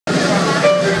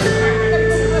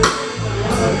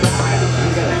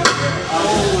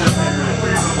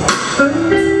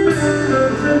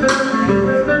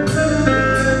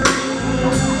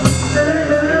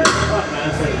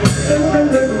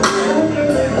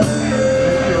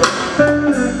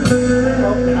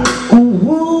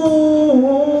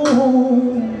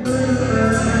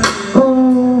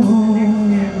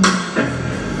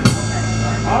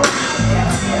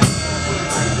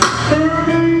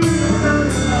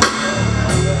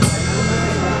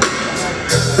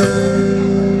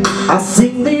I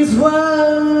sing these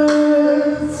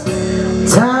words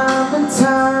time and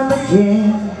time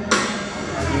again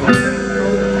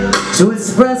to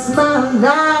express my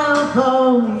love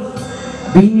for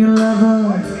being your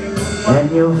lover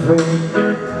and your friend.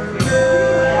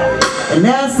 And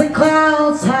as the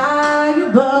clouds high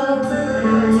above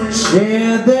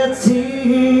shed their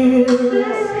tears,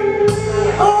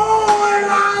 oh, and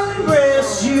I'll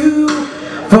embrace you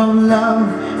from love,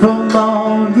 from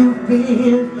all you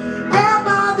feel. Am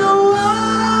I the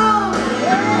one?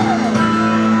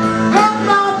 Am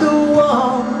I the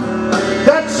one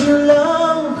that you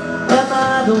love? Am I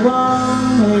the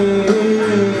one?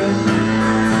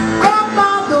 Am I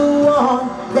the one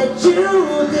that you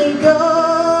think of?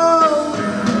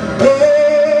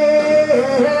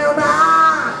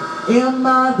 Am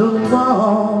I the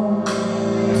one?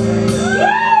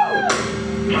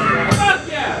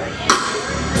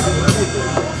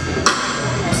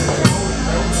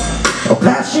 A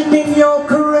passion in your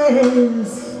caress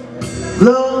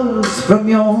flows from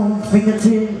your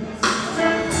fingertips,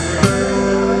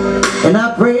 and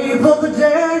I pray for the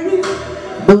day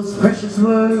those precious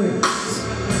words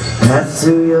pass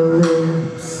through your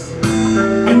lips,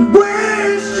 and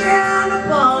wishing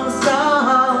upon a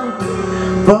star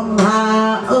from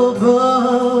high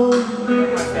above,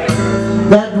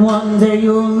 that one day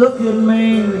you'll look at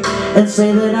me and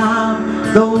say that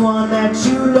I'm the one that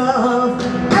you love.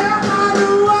 Am I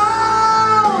the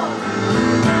one?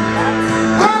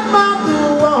 Am I the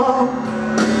one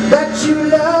that you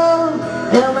love?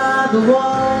 Am I the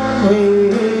one?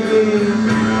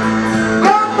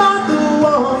 Am I the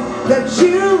one that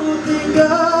you think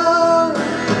of?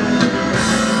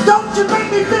 Don't you make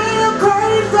me feel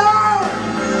crazy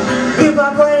if I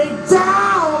break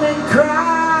down and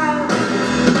cry?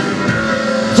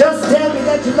 Just tell me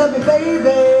that you love me,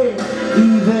 baby,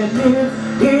 even if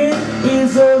it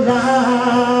is a lie.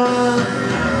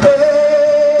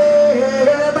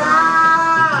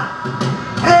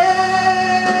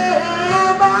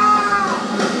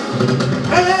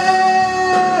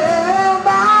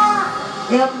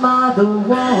 Am I the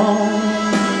one?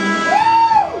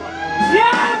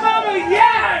 Yeah, mama,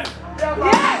 yes!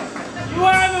 Yes! You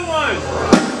are the one!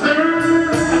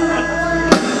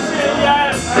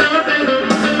 Yes!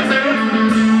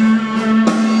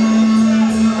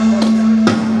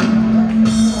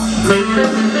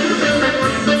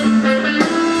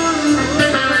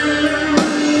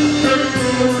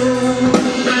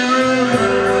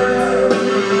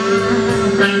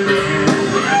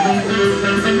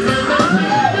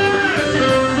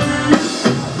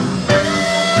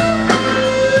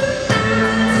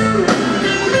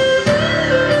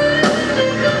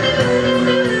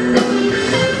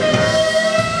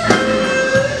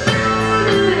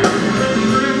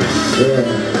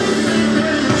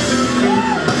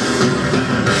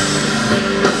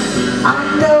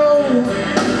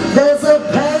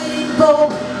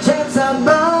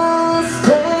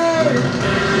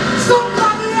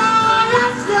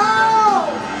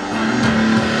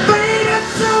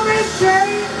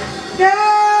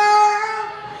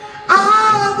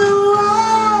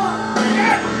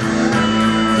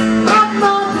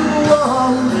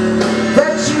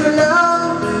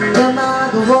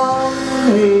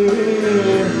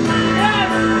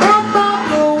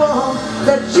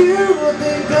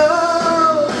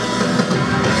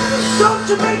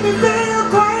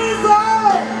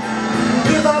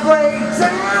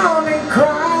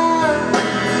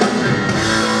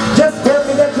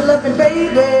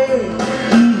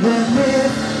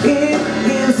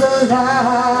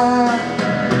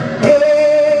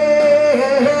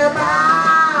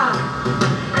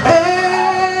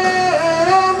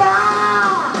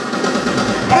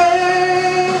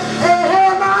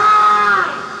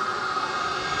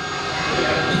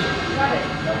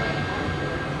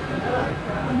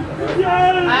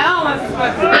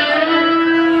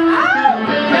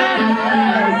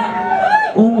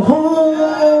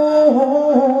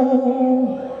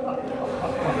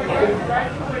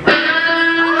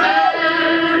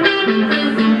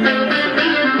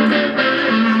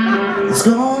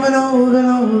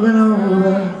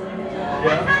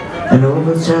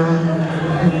 time.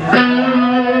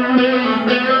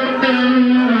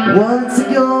 What's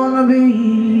it gonna be?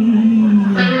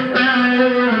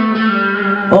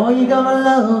 Oh, you gonna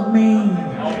love me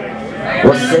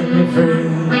or set me free?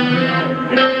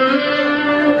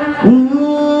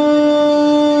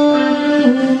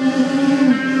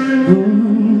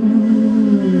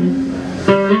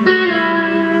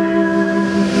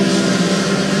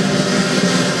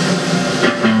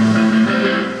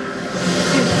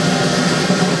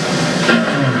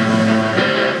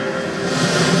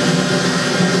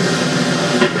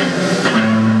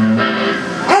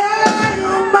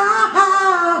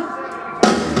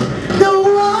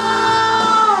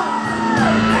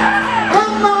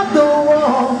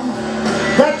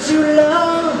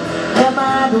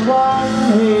 The one,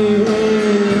 hey,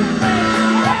 hey.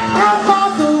 Am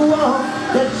I the one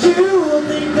that you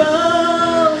think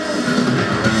of?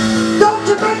 Don't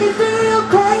you make me feel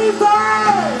crazy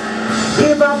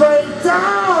if I break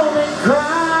down and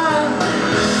cry?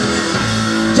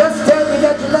 Just tell me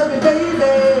that you love me,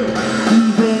 baby,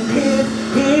 even if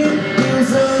it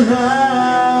is a lie.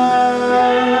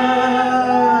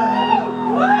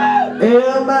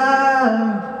 Am I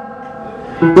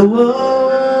the one?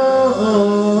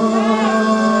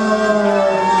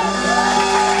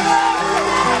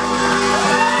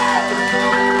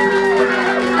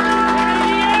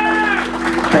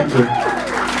 Thank you.